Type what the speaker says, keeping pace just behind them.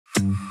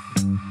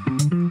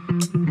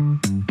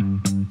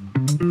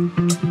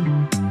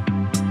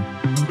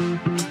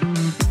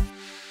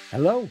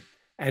Hello,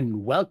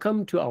 and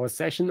welcome to our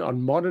session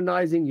on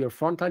modernizing your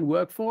frontline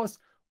workforce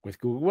with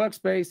Google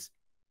Workspace.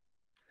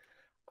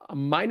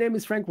 My name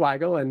is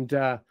Weigel,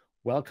 and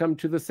welcome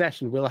to the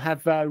session. We'll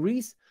have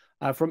Rhys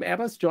from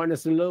Airbus join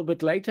us a little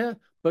bit later,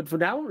 but for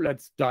now,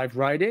 let's dive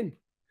right in.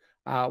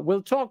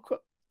 We'll talk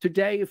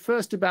today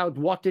first about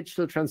what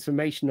digital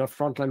transformation of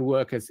frontline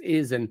workers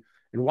is and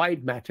why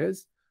it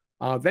matters.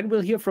 Then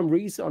we'll hear from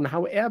Rhys on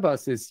how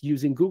Airbus is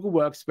using Google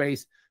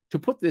Workspace to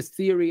put this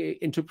theory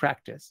into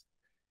practice.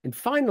 And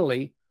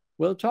finally,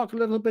 we'll talk a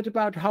little bit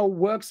about how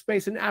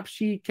Workspace and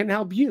AppSheet can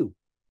help you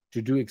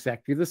to do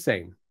exactly the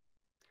same.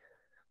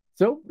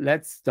 So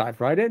let's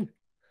dive right in.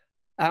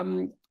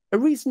 A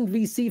recent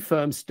VC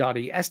firm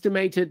study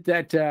estimated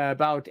that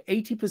about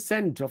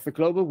 80% of the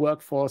global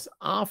workforce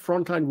are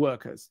frontline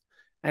workers,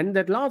 and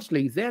that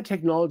largely their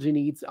technology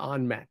needs are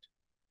unmet.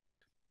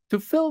 To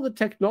fill the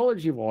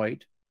technology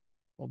void,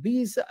 well,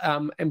 these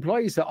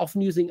employees are often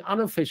using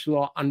unofficial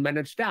or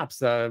unmanaged apps,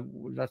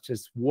 such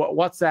as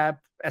WhatsApp,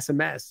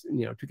 SMS,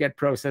 to get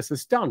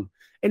processes done.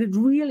 And it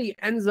really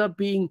ends up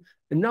being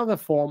another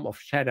form of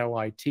shadow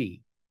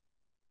IT.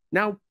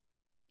 Now,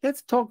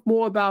 let's talk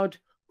more about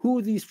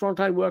who these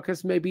frontline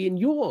workers may be in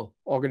your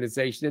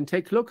organization and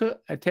take a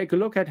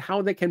look at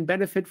how they can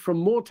benefit from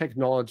more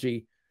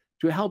technology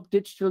to help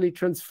digitally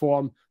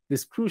transform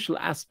this crucial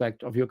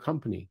aspect of your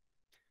company.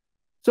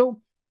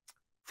 So,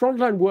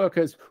 frontline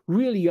workers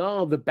really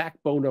are the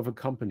backbone of a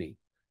company.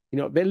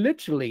 They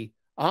literally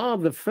are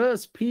the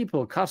first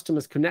people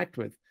customers connect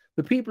with,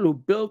 the people who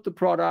build the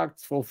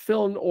products,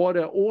 fulfill an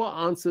order, or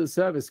answer a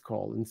service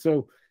call. And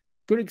so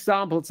good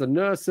examples are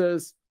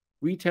nurses,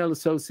 retail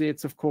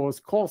associates, of course,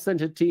 call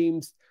center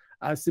teams,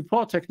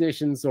 support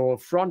technicians, or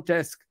front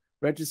desk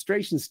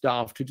registration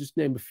staff, to just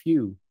name a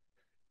few.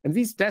 And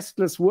these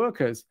deskless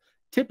workers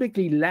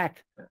typically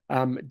lack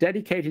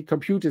dedicated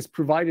computers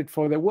provided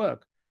for their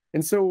work.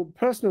 And so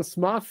personal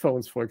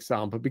smartphones, for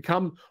example,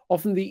 become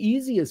often the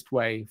easiest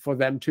way for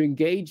them to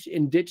engage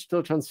in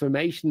digital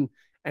transformation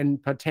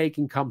and partake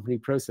in company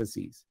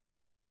processes.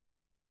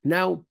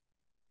 Now,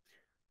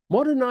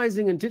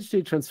 modernizing and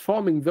digitally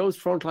transforming those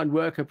frontline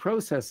worker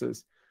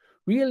processes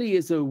really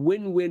is a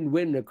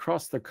win-win-win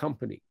across the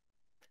company.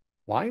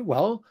 Why?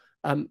 Well,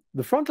 the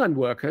frontline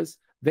workers,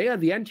 they are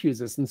the end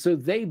users, and so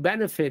they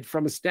benefit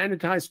from a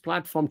standardized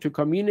platform to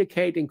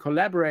communicate and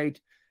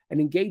collaborate and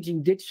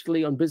engaging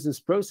digitally on business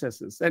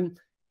processes. And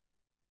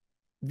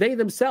they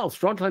themselves,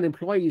 frontline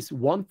employees,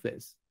 want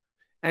this.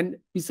 And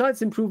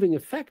besides improving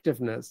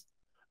effectiveness,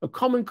 a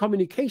common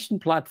communication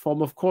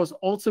platform, of course,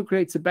 also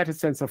creates a better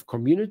sense of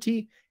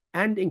community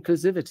and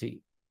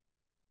inclusivity.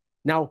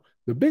 Now,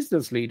 the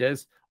business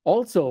leaders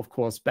also, of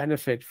course,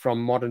 benefit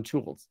from modern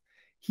tools.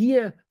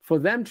 Here, for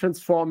them,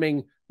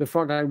 transforming the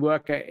frontline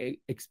worker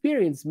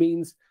experience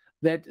means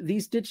that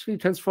these digitally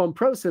transformed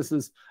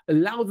processes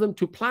allow them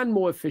to plan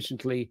more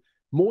efficiently,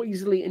 more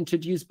easily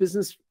introduce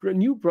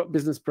new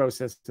business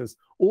processes,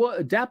 or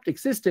adapt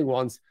existing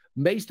ones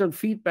based on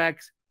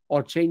feedbacks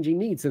or changing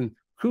needs, and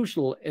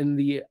crucial in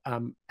the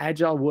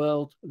agile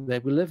world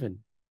that we live in.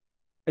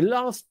 And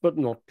last but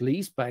not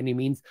least, by any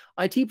means,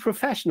 IT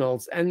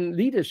professionals and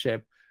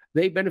leadership,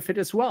 they benefit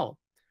as well.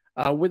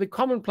 With a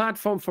common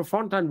platform for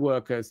frontline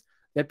workers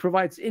that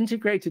provides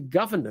integrated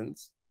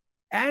governance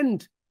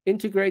and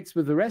integrates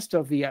with the rest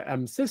of the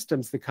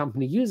systems the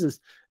company uses,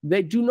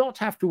 they do not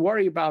have to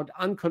worry about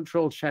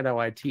uncontrolled shadow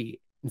IT.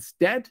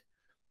 Instead,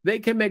 they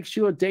can make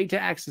sure data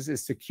access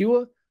is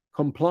secure,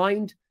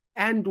 compliant,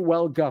 and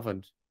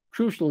well-governed,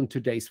 crucial in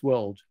today's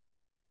world.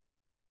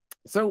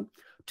 So,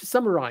 to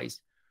summarize,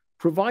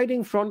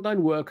 providing frontline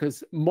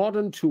workers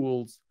modern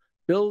tools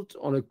built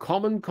on a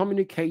common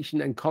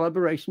communication and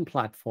collaboration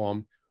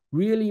platform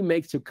really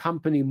makes your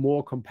company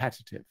more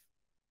competitive.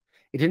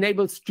 It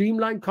enables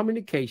streamlined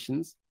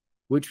communications,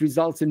 which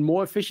results in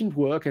more efficient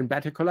work and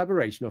better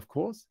collaboration, of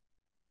course.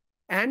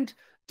 And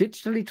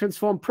digitally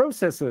transformed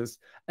processes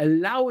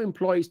allow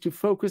employees to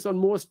focus on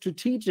more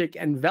strategic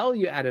and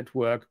value-added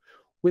work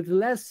with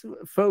less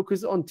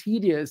focus on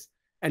tedious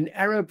and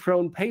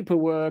error-prone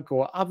paperwork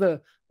or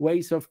other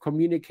ways of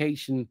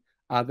communication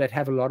that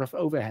have a lot of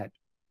overhead.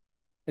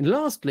 And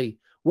lastly,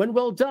 when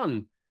well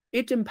done,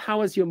 it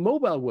empowers your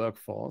mobile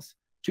workforce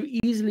to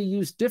easily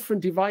use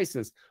different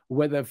devices,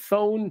 whether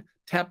phone,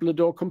 tablet,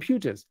 or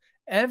computers.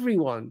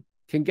 Everyone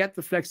can get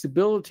the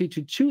flexibility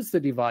to choose the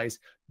device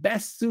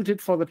best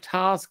suited for the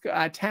task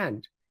at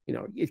hand.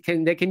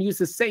 They can use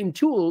the same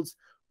tools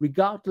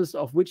regardless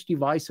of which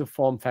device or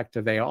form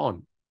factor they are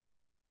on.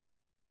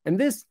 And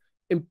this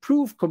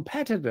improved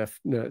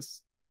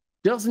competitiveness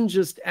doesn't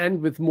just end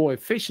with more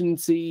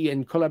efficiency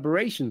and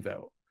collaboration,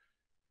 though.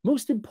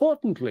 Most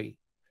importantly,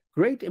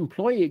 great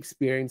employee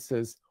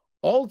experiences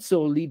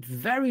also lead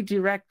very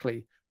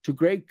directly to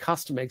great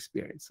customer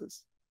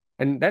experiences.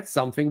 And that's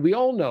something we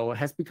all know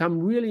has become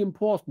really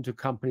important to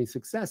company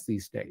success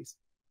these days.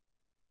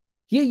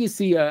 Here you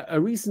see a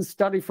recent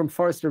study from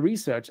Forrester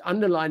Research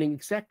underlining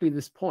exactly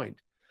this point.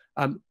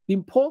 The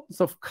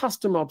importance of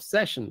customer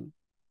obsession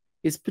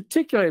is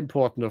particularly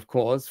important, of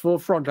course, for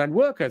frontline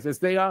workers, as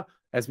they are,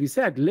 as we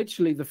said,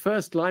 literally the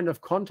first line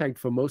of contact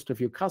for most of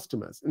your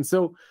customers. And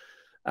so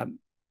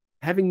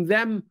having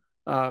them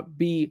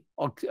be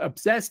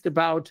obsessed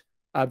about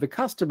the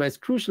customer is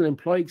crucial.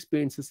 Employee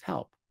experiences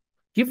help.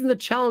 Given the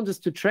challenges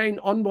to train,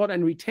 onboard,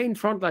 and retain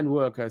frontline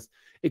workers,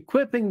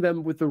 equipping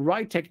them with the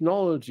right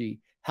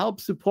technology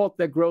helps support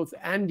their growth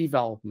and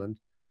development,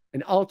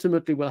 and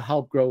ultimately will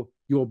help grow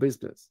your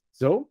business.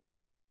 So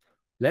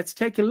let's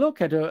take a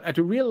look at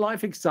a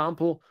real-life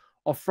example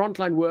of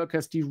frontline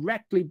workers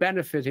directly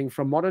benefiting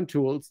from modern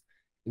tools.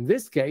 In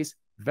this case,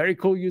 very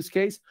cool use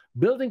case,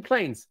 building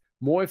planes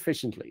more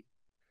efficiently.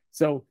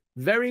 So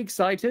very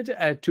excited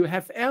to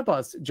have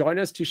Airbus join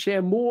us to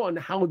share more on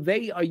how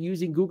they are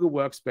using Google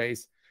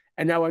Workspace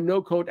and our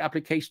no-code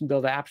application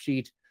builder app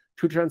sheet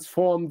to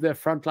transform their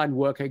frontline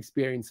worker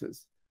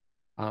experiences.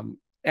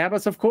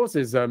 Airbus, of course,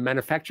 is a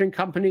manufacturing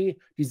company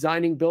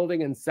designing,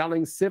 building, and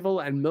selling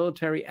civil and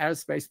military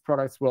aerospace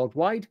products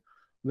worldwide.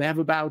 They have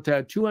about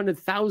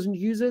 200,000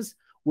 users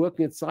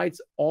working at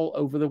sites all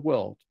over the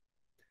world.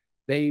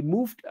 They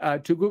moved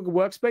to Google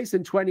Workspace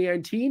in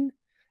 2019,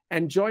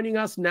 and joining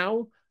us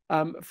now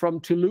from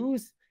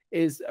Toulouse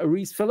is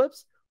Rhys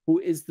Phillips, who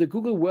is the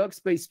Google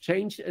Workspace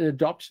change and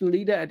adoption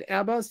leader at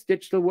Airbus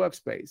Digital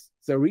Workspace.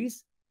 So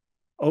Rhys,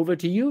 over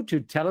to you to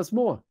tell us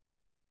more.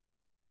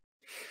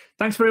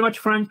 Thanks very much,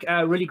 Frank.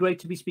 Really great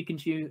to be speaking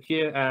to you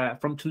here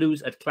from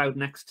Toulouse at Cloud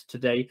Next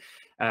today.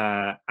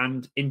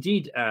 And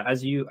indeed,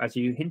 as you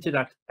hinted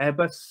at,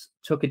 Airbus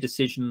took a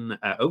decision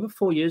over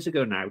 4 years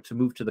ago now to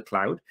move to the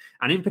cloud,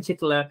 and in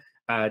particular,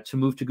 to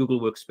move to Google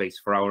Workspace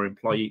for our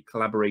employee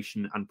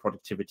collaboration and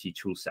productivity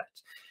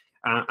toolset.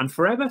 And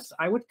for Airbus,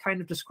 I would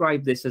kind of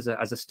describe this as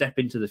a step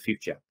into the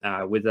future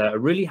with a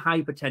really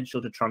high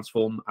potential to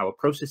transform our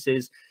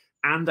processes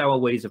and our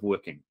ways of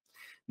working.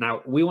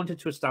 Now, we wanted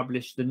to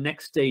establish the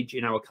next stage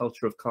in our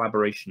culture of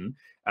collaboration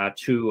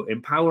to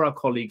empower our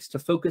colleagues to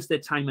focus their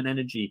time and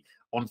energy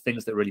on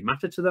things that really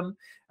matter to them,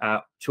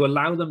 to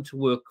allow them to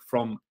work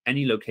from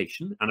any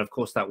location. And of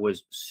course, that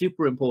was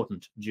super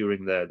important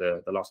during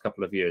the last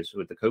couple of years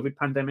with the COVID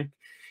pandemic.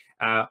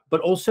 But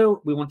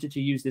also, we wanted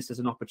to use this as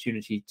an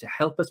opportunity to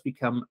help us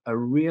become a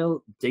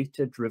real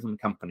data-driven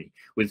company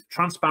with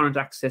transparent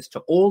access to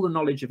all the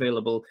knowledge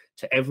available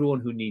to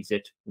everyone who needs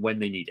it when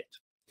they need it.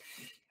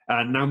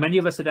 Now, many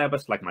of us at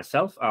Airbus, like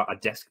myself, are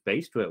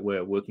desk-based.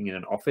 We're working in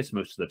an office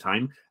most of the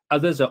time.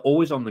 Others are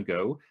always on the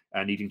go,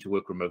 needing to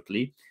work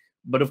remotely.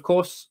 But of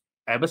course,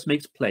 Airbus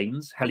makes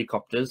planes,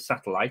 helicopters,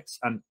 satellites,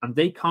 and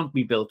they can't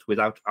be built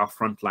without our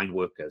frontline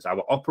workers,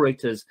 our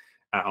operators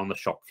on the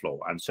shop floor.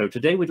 And so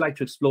today we'd like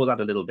to explore that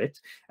a little bit.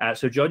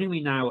 So joining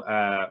me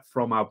now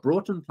from our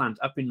Broughton plant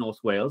up in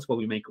North Wales, where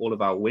we make all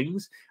of our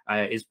wings,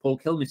 is Paul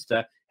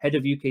Kilmister, Head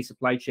of UK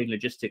Supply Chain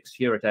Logistics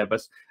here at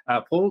Airbus.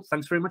 Paul,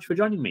 thanks very much for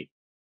joining me.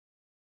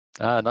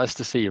 Nice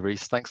to see you,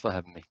 Rhys. Thanks for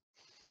having me.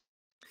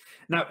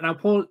 Now,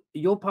 Paul,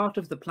 you're part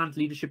of the plant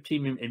leadership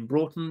team in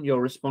Broughton. You're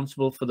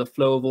responsible for the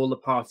flow of all the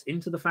parts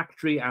into the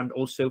factory and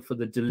also for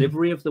the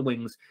delivery of the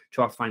wings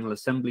to our final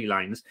assembly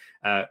lines.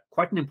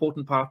 Quite an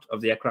important part of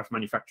the aircraft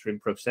manufacturing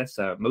process.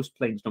 Most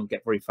planes don't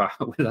get very far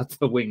without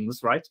the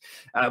wings, right?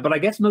 But I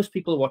guess most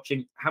people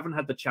watching haven't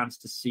had the chance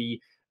to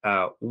see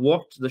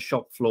what the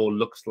shop floor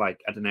looks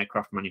like at an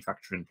aircraft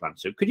manufacturing plant.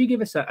 So could you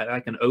give us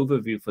like an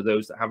overview for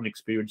those that haven't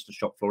experienced the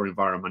shop floor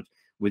environment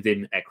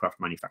within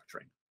aircraft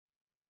manufacturing?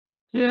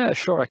 Yeah,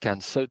 sure I can.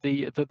 So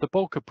the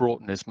bulk of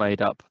Broughton is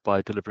made up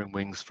by delivering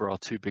wings for our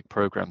two big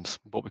programs,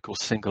 what we call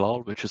single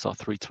aisle, which is our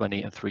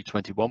 320 and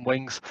 321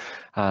 wings,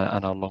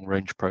 and our long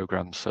range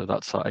programs. So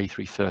that's our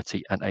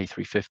A330 and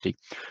A350.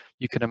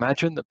 You can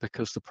imagine that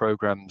because the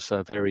programs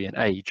vary in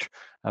age,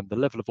 the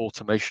level of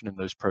automation in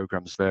those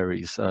programs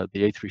varies. The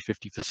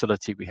A350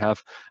 facility we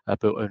have,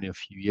 built only a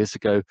few years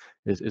ago,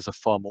 is a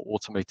far more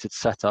automated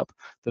setup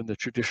than the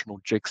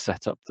traditional jig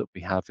setup that we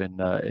have in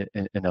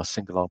our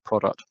single aisle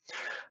product.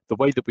 The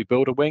way that we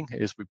build a wing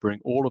is we bring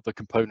all of the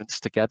components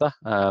together,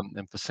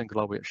 and for single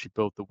aisle we actually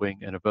build the wing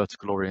in a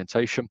vertical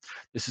orientation.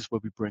 This is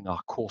where we bring our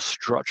core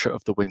structure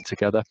of the wing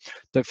together.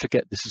 Don't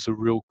forget, this is a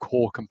real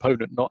core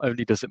component. Not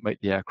only does it make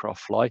the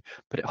aircraft fly,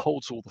 but it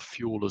holds all the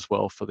fuel as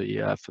well for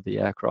the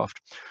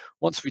aircraft.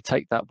 Once we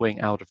take that wing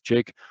out of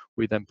jig,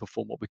 we then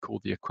perform what we call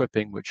the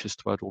equipping, which is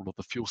to add all of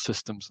the fuel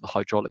systems, the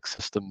hydraulic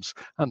systems,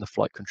 and the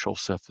flight control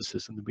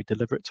surfaces, and then we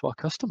deliver it to our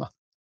customer.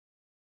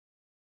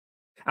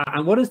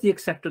 And what has the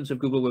acceptance of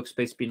Google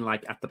Workspace been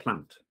like at the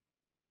plant?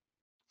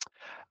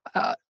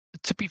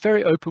 To be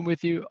very open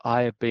with you,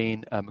 I have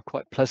been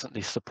quite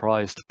pleasantly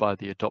surprised by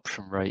the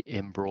adoption rate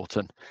in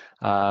Broughton.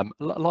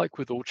 Like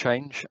with all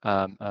change,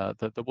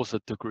 there was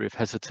a degree of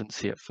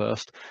hesitancy at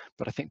first,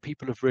 but I think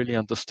people have really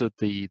understood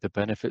the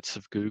benefits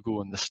of Google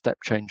and the step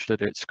change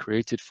that it's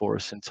created for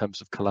us in terms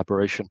of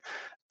collaboration.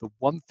 The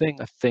one thing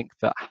I think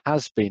that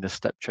has been a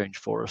step change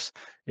for us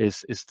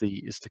is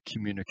the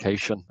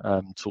communication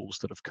tools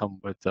that have come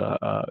with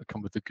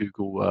the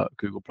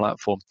Google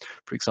platform.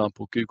 For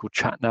example, Google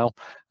Chat now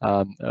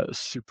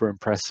super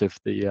impressive,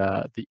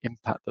 the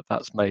impact that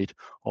that's made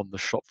on the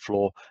shop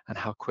floor and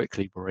how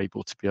quickly we're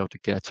able to be able to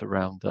get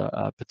around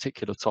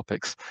particular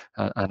topics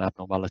and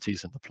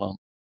abnormalities in the plant.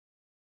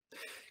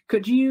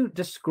 Could you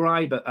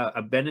describe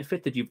a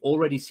benefit that you've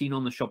already seen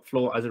on the shop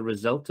floor as a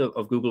result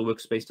of Google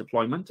Workspace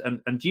deployment?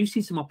 And do you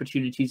see some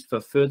opportunities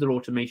for further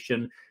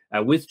automation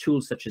with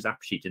tools such as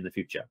AppSheet in the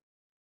future?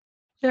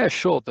 Yeah,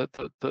 sure.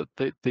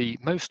 The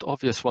most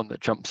obvious one that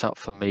jumps out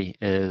for me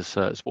is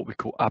what we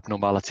call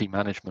abnormality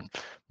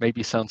management.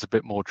 Maybe sounds a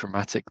bit more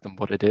dramatic than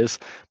what it is,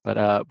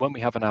 but when we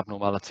have an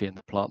abnormality in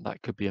the plant,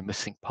 that could be a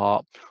missing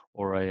part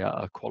or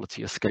a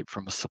quality escape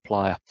from a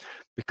supplier.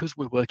 Because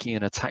we're working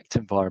in a tact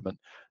environment,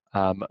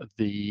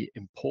 the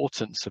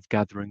importance of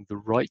gathering the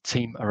right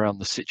team around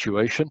the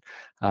situation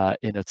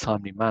in a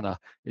timely manner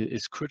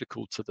is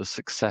critical to the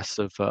success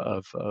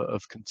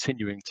of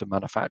continuing to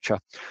manufacture.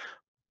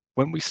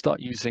 When we start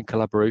using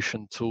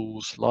collaboration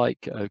tools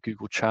like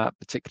Google Chat,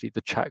 particularly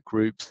the chat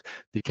groups,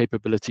 the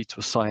capability to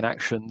assign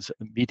actions,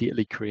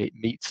 immediately create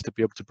meets to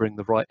be able to bring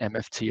the right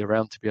MFT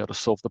around to be able to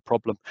solve the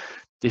problem,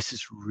 this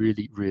is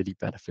really, really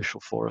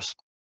beneficial for us.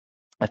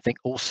 I think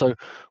also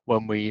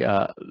when we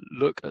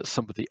look at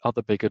some of the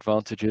other big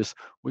advantages,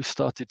 we've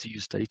started to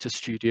use Data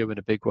Studio in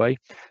a big way.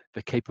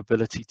 The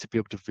capability to be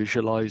able to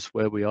visualize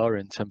where we are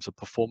in terms of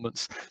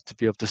performance, to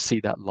be able to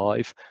see that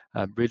live,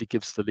 really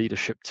gives the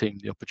leadership team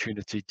the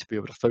opportunity to be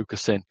able to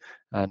focus in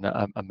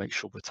and make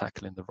sure we're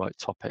tackling the right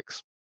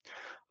topics.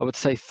 I would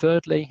say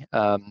thirdly,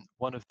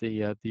 one of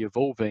the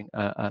evolving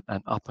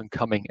and up and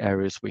coming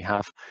areas we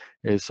have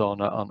is on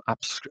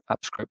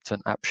AppScript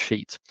and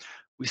AppSheet.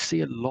 We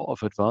see a lot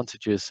of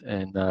advantages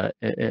in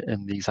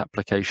these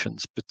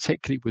applications,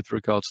 particularly with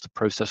regards to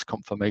process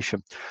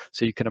confirmation.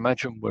 So you can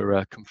imagine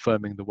we're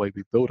confirming the way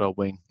we build our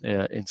wing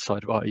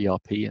inside of our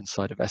ERP,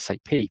 inside of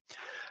SAP.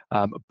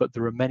 But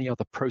there are many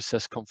other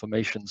process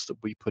confirmations that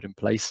we put in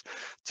place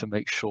to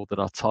make sure that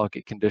our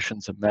target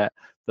conditions are met,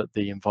 that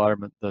the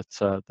environment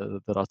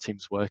that our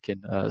teams work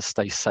in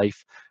stays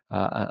safe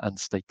and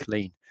stay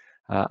clean.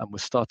 And we're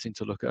starting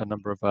to look at a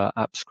number of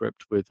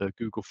AppScript with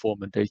Google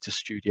Form and Data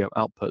Studio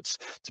outputs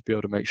to be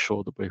able to make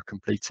sure that we're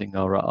completing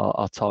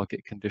our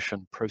target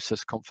condition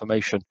process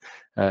confirmation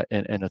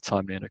in a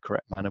timely and a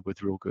correct manner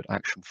with real good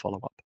action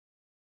follow-up.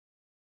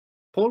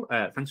 Paul,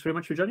 thanks very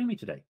much for joining me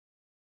today.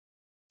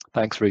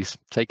 Thanks, Rhys.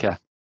 Take care.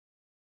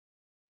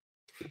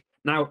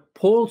 Now,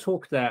 Paul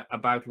talked there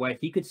about where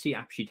he could see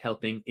AppSheet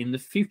helping in the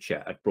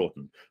future at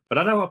Broughton. But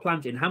at our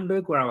plant in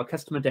Hamburg, where our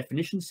Customer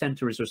Definition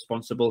Center is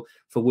responsible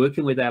for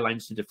working with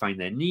airlines to define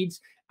their needs,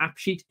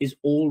 AppSheet is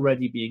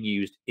already being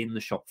used in the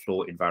shop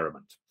floor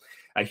environment.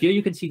 Here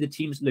you can see the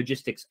team's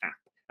logistics app.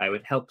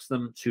 It helps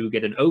them to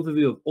get an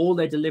overview of all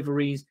their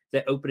deliveries,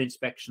 their open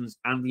inspections,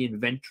 and the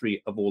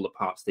inventory of all the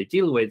parts they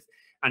deal with.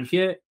 And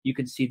here you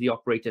can see the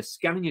operator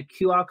scanning a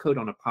QR code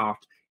on a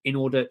part in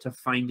order to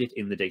find it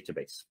in the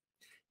database.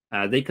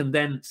 They can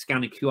then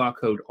scan a QR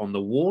code on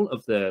the wall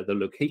of the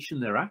location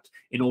they're at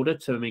in order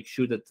to make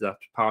sure that that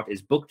part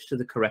is booked to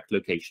the correct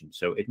location.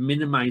 So it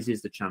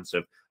minimizes the chance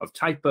of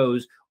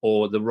typos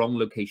or the wrong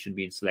location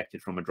being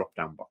selected from a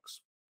drop-down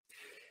box.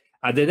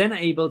 They're then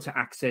able to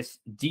access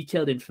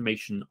detailed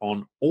information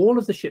on all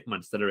of the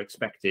shipments that are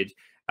expected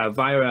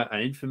via an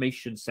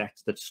information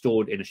set that's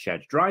stored in a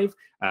shared drive,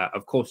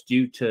 of course,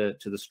 due to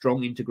the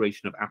strong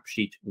integration of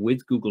AppSheet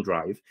with Google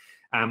Drive.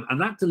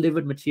 And that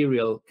delivered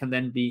material can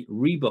then be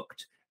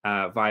rebooked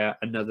via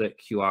another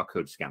QR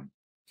code scan.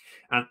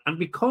 And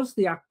because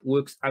the app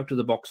works out of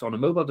the box on a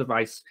mobile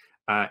device,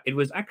 it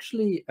was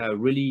actually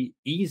really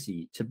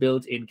easy to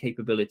build in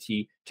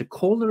capability to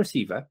call the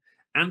receiver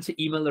and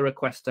to email the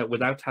requester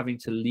without having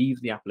to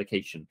leave the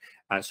application.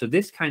 So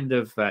this kind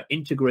of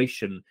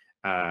integration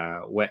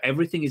where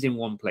everything is in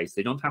one place,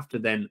 they don't have to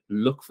then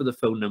look for the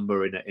phone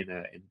number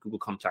in Google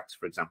Contacts,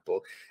 for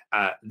example.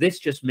 This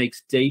just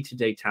makes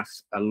day-to-day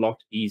tasks a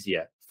lot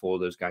easier for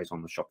those guys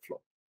on the shop floor.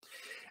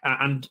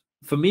 And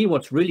for me,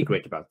 what's really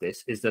great about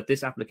this is that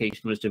this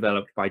application was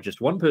developed by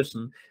just one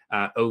person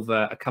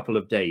over a couple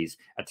of days,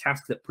 a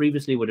task that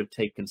previously would have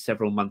taken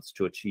several months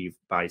to achieve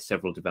by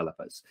several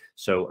developers.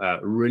 So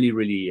really,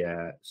 really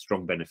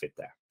strong benefit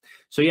there.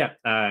 So yeah,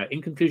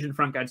 in conclusion,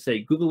 Frank, I'd say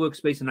Google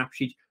Workspace and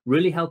AppSheet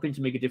really helping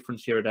to make a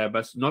difference here at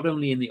Airbus, not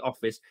only in the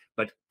office,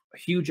 but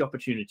huge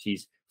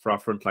opportunities for our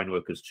frontline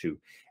workers too.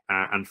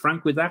 And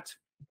Frank, with that,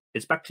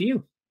 it's back to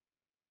you.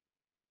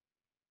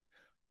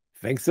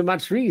 Thanks so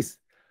much, Rhys.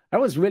 That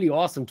was really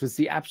awesome to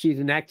see AppSheet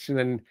in action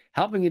and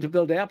helping you to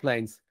build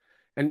airplanes.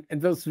 And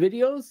those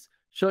videos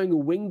showing a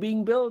wing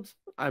being built,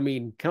 I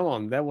mean, come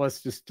on, that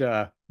was just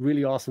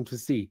really awesome to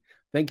see.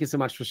 Thank you so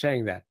much for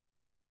sharing that.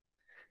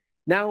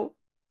 Now,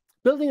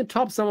 building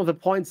atop some of the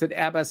points that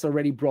Airbus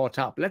already brought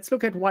up, let's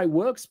look at why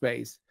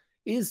Workspace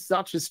is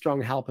such a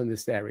strong help in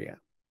this area.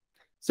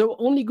 So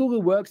only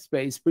Google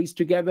Workspace brings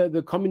together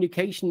the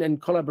communication and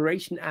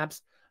collaboration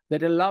apps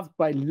that are loved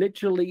by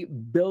literally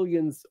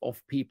billions of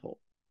people.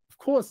 Of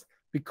course,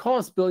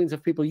 because billions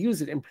of people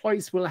use it,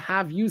 employees will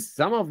have used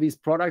some of these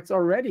products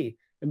already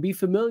and be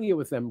familiar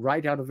with them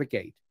right out of the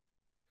gate.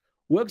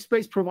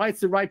 Workspace provides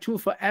the right tool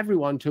for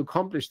everyone to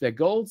accomplish their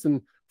goals,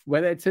 and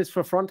whether it is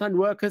for frontline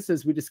workers,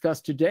 as we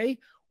discussed today,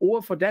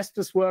 or for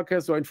deskless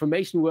workers or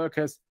information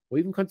workers, or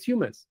even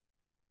consumers.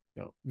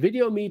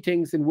 Video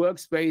meetings in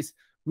Workspace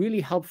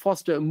really help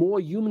foster a more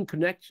human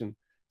connection,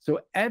 so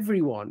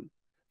everyone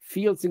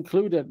feels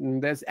included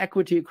and there's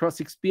equity across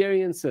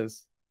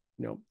experiences.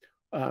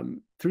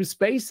 Through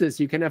Spaces,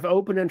 you can have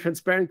open and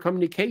transparent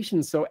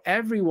communication, so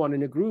everyone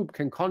in a group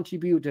can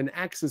contribute and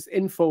access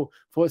info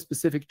for a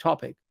specific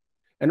topic.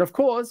 And of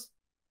course,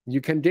 you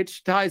can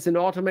digitize and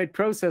automate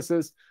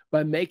processes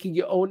by making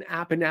your own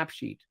app and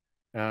AppSheet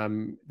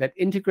that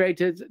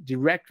integrated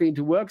directly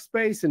into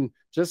Workspace, and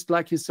just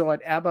like you saw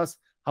at Airbus,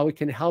 how it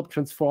can help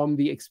transform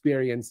the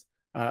experience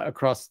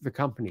across the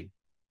company.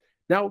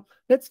 Now,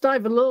 let's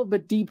dive a little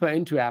bit deeper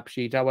into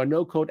AppSheet, our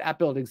no-code app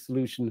building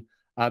solution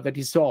that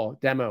you saw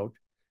demoed.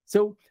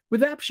 So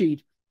with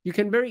AppSheet, you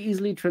can very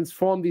easily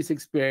transform these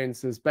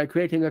experiences by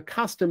creating a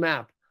custom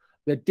app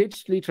that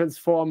digitally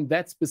transforms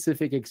that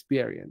specific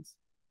experience.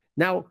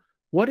 Now,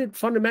 what it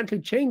fundamentally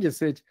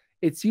changes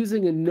it's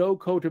using a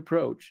no-code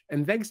approach.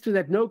 And thanks to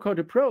that no-code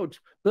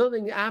approach,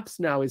 building apps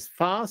now is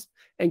fast,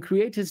 and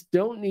creators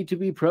don't need to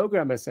be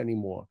programmers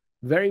anymore,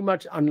 very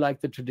much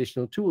unlike the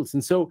traditional tools.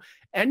 And so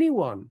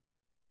anyone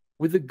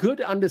with a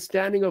good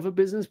understanding of a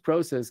business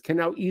process can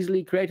now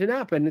easily create an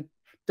app. And it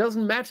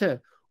doesn't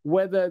matter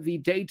whether the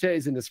data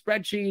is in a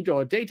spreadsheet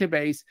or a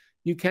database,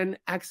 you can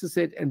access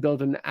it and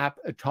build an app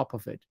atop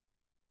of it.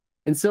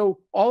 And so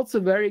also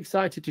very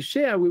excited to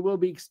share, we will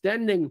be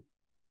extending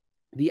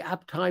the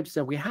app types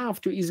that we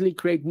have to easily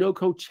create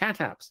no-code chat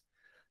apps.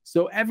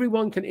 So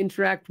everyone can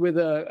interact with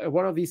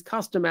one of these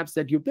custom apps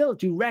that you build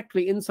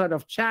directly inside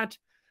of chat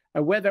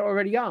where they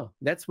already are.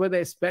 That's where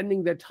they're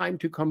spending their time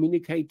to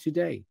communicate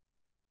today.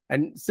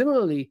 And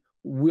similarly,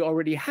 we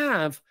already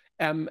have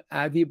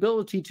the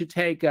ability to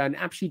take an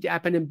AppSheet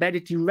app and embed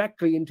it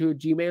directly into a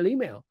Gmail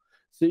email.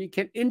 So you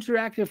can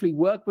interactively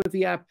work with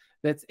the app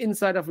that's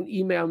inside of an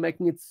email,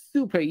 making it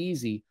super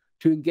easy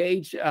to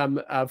engage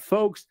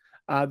folks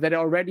that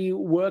are already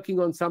working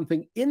on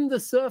something in the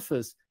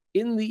surface,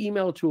 in the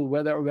email tool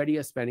where they already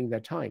are spending their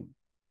time.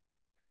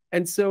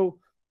 And so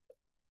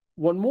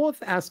one more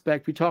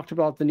aspect, we talked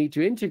about the need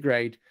to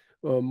integrate.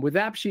 With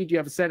AppSheet, you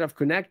have a set of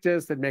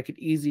connectors that make it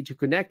easy to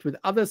connect with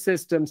other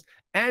systems,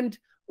 and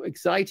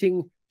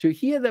exciting to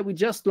hear that we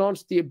just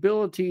launched the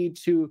ability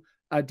to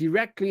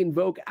directly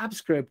invoke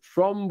AppScript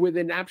from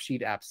within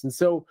AppSheet apps. And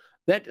so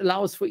that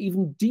allows for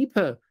even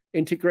deeper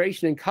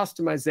integration and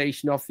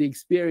customization of the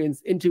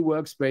experience into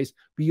Workspace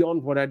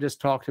beyond what I just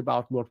talked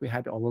about and what we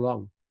had all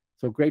along.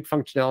 So great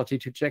functionality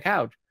to check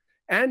out.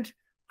 And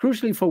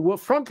crucially for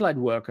frontline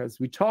workers,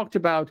 we talked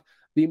about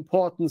the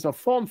importance of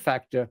form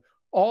factor.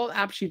 All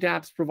AppSheet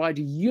apps provide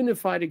a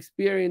unified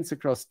experience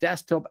across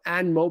desktop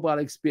and mobile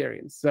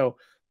experience. So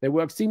they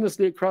work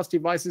seamlessly across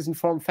devices and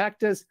form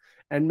factors,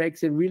 and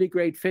makes a really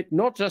great fit,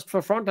 not just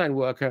for frontline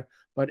worker,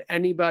 but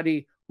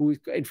anybody who is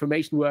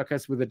information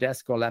workers with a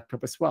desk or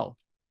laptop as well.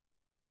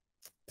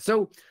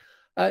 So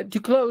to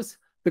close,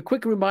 the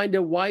quick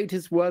reminder why it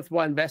is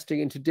worthwhile investing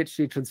into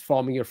digitally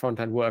transforming your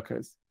frontline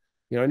workers.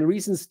 In a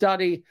recent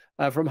study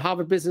from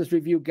Harvard Business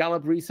Review,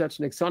 Gallup Research,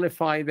 and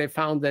Exonify, they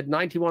found that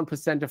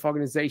 91% of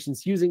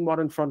organizations using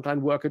modern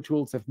frontline worker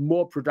tools have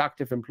more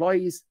productive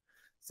employees.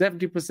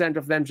 70%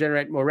 of them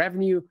generate more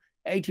revenue,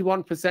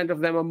 81% of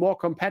them are more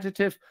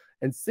competitive,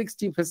 and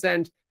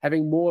 60%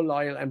 having more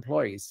loyal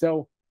employees.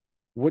 So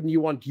wouldn't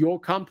you want your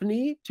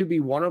company to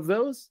be one of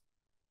those?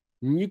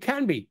 You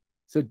can be.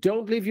 So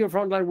don't leave your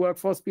frontline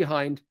workforce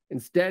behind.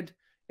 Instead,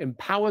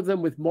 empower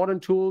them with modern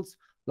tools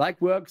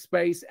like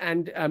Workspace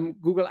and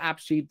Google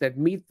AppSheet that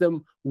meet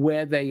them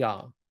where they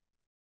are.